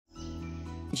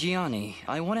Gianni,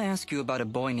 I want to ask you about a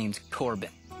boy named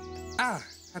Corbin. Ah,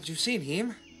 have you seen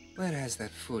him? Where has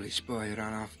that foolish boy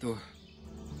run off to?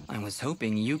 I was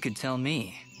hoping you could tell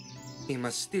me. He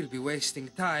must still be wasting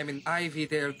time in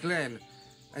Ivydale Glen.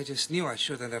 I just knew I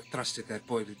shouldn't have trusted that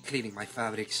boy with cleaning my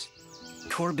fabrics.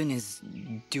 Corbin is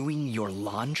doing your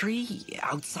laundry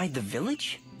outside the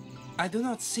village? I do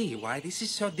not see why this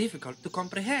is so difficult to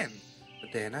comprehend.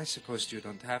 But then I suppose you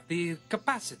don't have the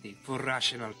capacity for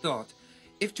rational thought.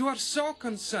 If you are so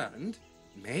concerned,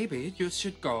 maybe you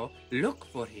should go look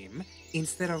for him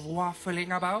instead of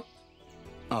waffling about.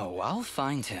 Oh, I'll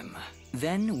find him.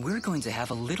 Then we're going to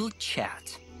have a little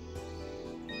chat.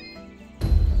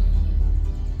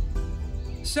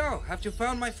 So, have you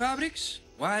found my fabrics?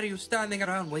 Why are you standing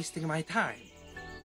around wasting my time?